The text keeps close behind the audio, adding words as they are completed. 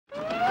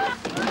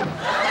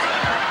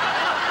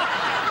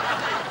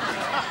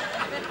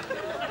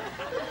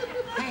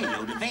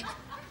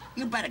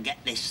better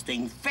get this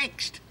thing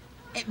fixed.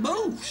 It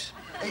moves.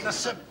 It's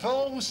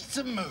supposed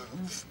to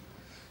move.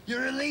 You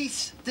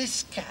release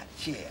this catch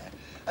here,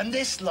 and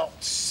this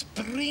lot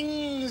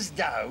springs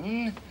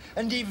down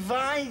and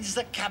divides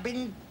the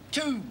cabin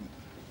two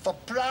for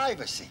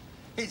privacy.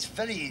 It's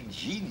very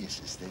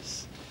ingenious, is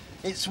this.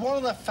 It's one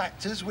of the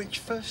factors which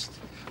first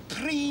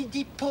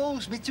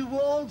predisposed me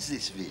towards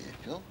this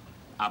vehicle.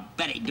 I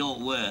bet it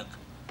don't work.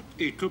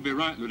 He could be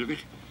right, Ludovic.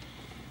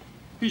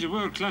 He's a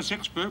world-class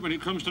expert when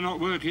it comes to not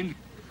working.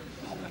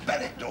 I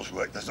bet it does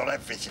work. There's not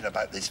everything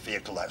about this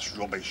vehicle that's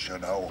rubbish, you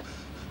know.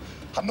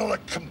 I'm not a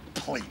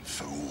complete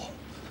fool.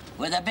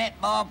 With a bit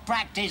more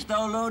practice,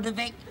 though,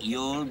 Ludovic,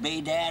 you'll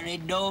be there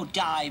in no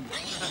time.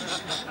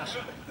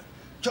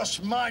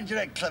 Just mind your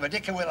head, Clever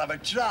Dick, and we'll have a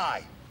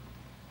try.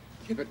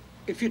 Yeah, but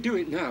if you do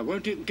it now,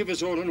 won't it give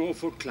us all an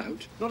awful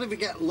clout? Not if we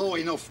get low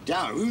enough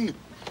down.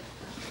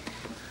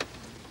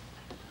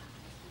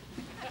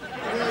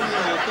 Where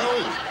are you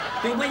going?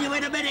 Be with you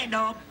in a minute,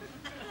 Nob.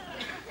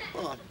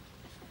 Oh,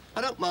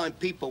 I don't mind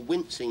people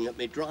wincing at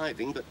me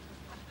driving, but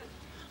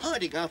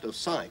hiding out of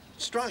sight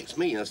strikes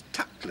me as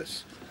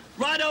tactless.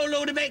 Righto,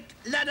 Ludovic,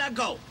 let her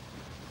go.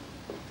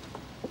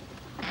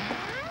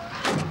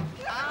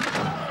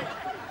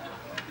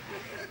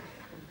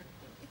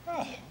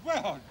 Oh,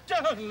 well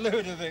done,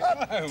 Ludovic.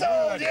 I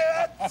told you!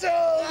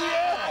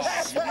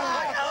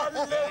 Smart on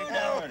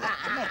Ludo.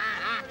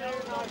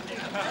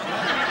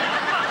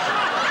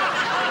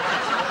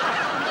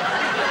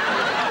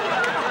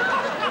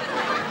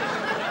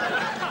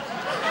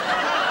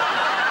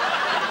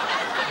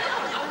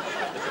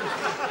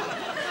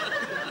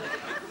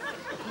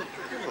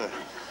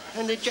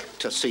 An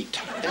ejector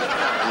seat.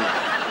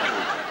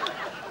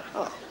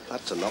 Oh,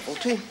 that's a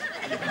novelty.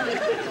 I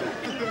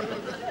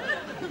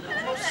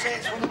must say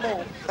it's one of the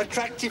more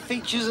attractive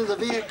features of the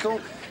vehicle.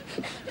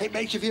 It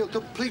makes you feel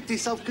completely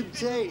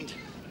self-contained.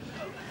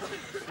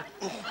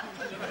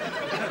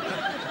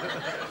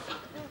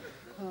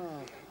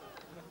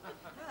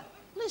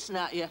 Listen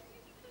at you.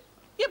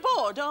 You're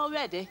bored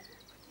already.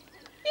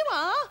 You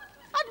are.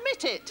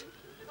 Admit it.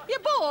 You're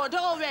bored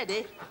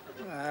already.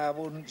 I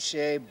wouldn't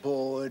say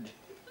bored.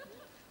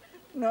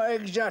 Not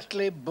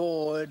exactly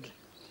bored.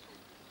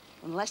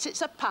 Unless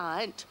it's a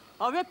pint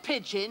or a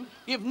pigeon,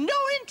 you've no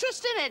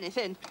interest in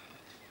anything.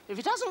 If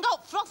it hasn't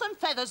got froth and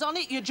feathers on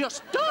it, you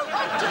just don't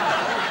want to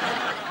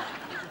know.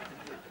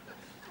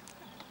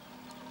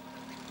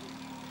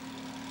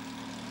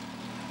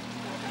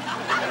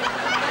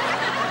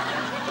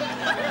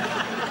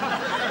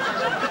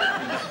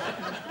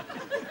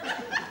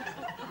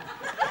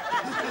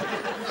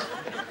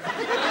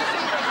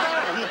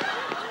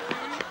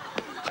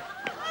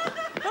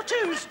 But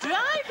who's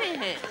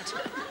driving it?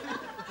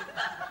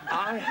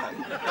 I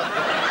am.